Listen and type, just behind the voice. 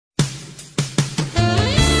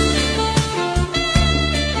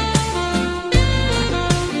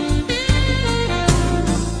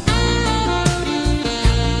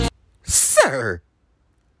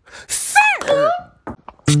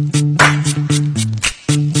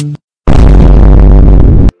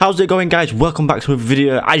How's it going, guys? Welcome back to a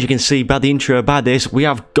video. As you can see by the intro, by this, we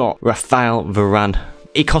have got Rafael Varane.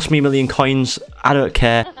 It cost me a million coins. I don't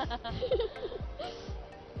care.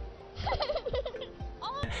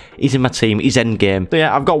 He's in my team. He's end game. So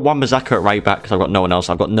yeah, I've got Wan-Bissaka at right back because I've got no one else.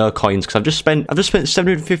 I've got no coins because I've just spent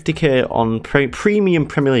 750k on premium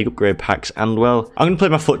Premier League upgrade packs. And well, I'm gonna play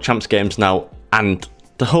my FUT Champs games now. And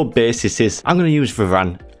the whole basis is I'm gonna use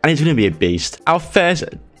Varane, and he's gonna be a beast. Our first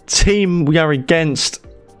team we are against.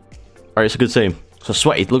 Alright, it's a good team. So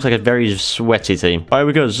sweaty. It looks like a very sweaty team. Here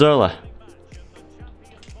we go. Zola.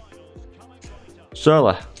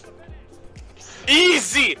 Zola.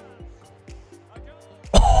 Easy.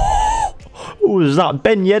 Oh, is that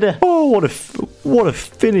Ben Yedder? Oh, what a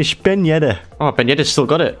finish, Ben Yedder. Oh, Ben Yedder's still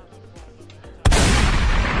got it.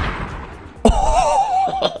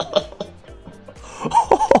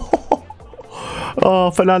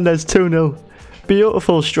 Oh, Fernandez 2-0.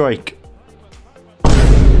 Beautiful strike.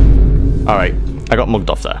 Alright, I got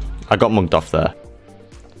mugged off there.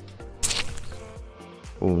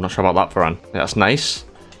 Oh, not sure about that, Varane. Yeah, that's nice.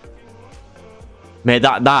 Mate,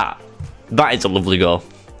 that is a lovely goal.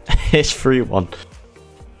 It's 3-1.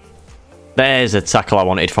 There's a tackle I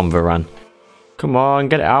wanted from Varane. Come on,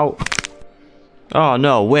 get it out. Oh,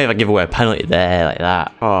 no way if I give away a penalty there like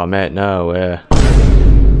that. Oh, mate, no way.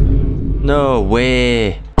 No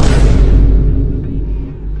way.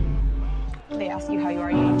 They ask you how you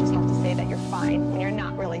are, you just have to say that you're fine when you're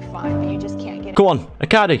not really fine, but you just can't get it. Go on,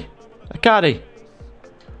 Icardi. Icardi.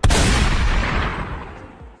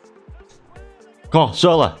 Come on,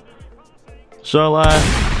 Zola. Zola.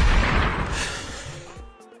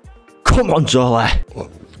 Come on, Zola.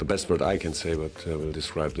 Well, the best word I can say, but will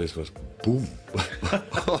describe this was boom.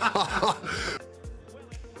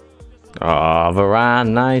 Oh, Varane,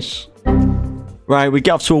 nice. Right, we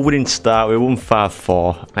get off to a winning start. We won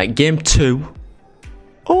 5-4. Right, game 2.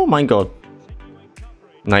 Oh my god.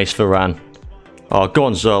 Nice, Varane. Oh, go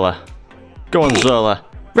on, Zola. Go on, Zola.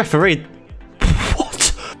 Referee.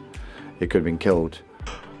 What? He could have been killed.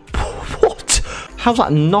 What? How's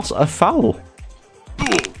that not a foul?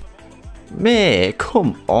 Mate,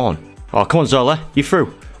 come on. Oh, come on, Zola. You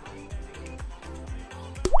through.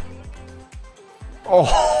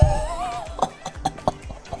 Oh.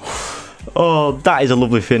 Oh, that is a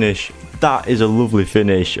lovely finish. That is a lovely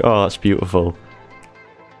finish. Oh, that's beautiful.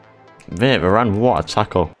 Mate, Varane, what a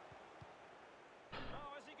tackle.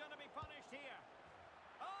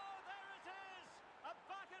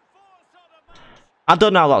 I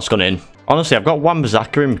don't know how that's gone in. Honestly, I've got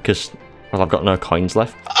Wan-Bissaka in because, well, I've got no coins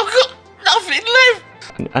left. I've got nothing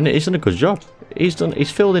left. And he's done a good job. He's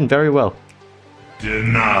filled in very well.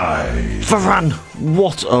 Denied. Varane!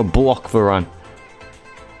 What a block, Varane.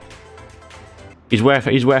 He's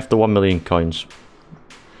worth the 1 million coins.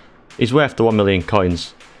 He's worth the 1 million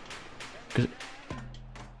coins.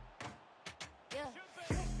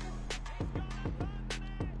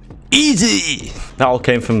 Easy! That all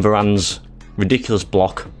came from Varane's ridiculous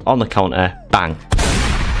block on the counter. Bang.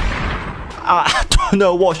 I don't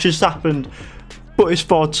know what's just happened, but it's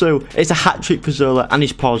 4-2. It's a hat-trick for Zola, and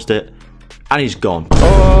he's paused it. And he's gone.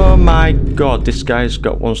 Oh my god, this guy's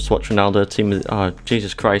got wants to watch Ronaldo team with, oh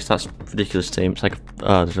Jesus Christ, that's a ridiculous team. It's like,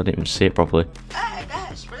 oh, I didn't even see it properly.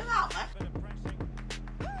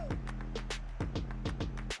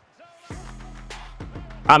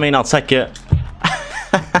 I mean, I'll take it.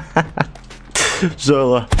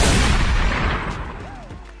 Zola.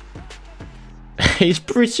 He's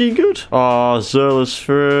pretty good. Oh, Zola's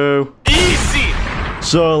through. Easy.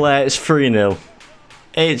 Zola, it's 3-0.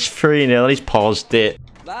 It's 3-0. He's paused it.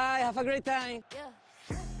 Bye. Have a great time.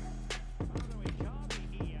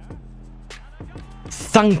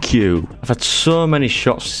 Thank you. I've had so many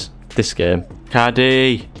shots this game.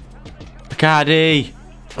 Cardi. Cardi.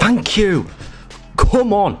 Thank you.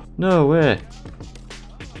 Come on. No way.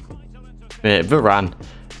 Mate, Varane.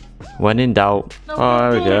 When in doubt. No,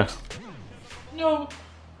 oh, there we go. No,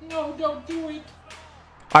 don't do it.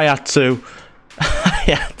 I had to. I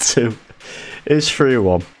had to. It's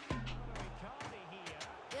 3-1.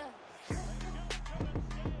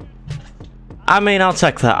 I mean, I'll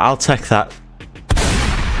take that. I'll take that.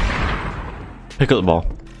 Pick up the ball.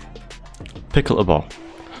 Pick up the ball.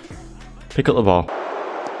 Pick up the ball.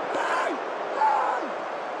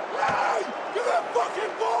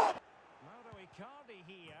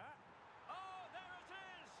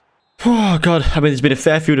 Oh god, I mean, there's been a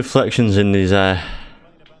fair few deflections in these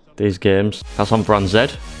games. That's on Brand Z.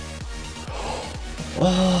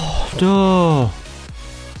 Oh no!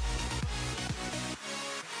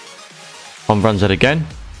 On Brand Z again.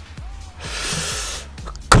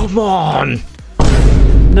 Come on!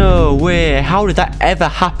 No way. How did that ever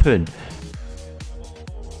happen?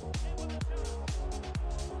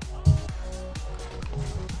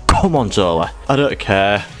 Come on, Zola. I don't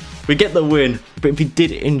care. We get the win. But if you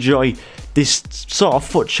did enjoy this sort of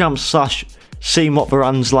foot champ slash seeing what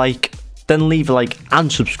Varane's like, then leave a like and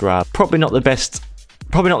subscribe. Probably not the best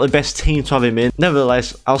team to have him in.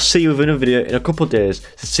 Nevertheless, I'll see you with another video in a couple of days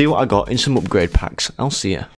to see what I got in some upgrade packs. I'll see you.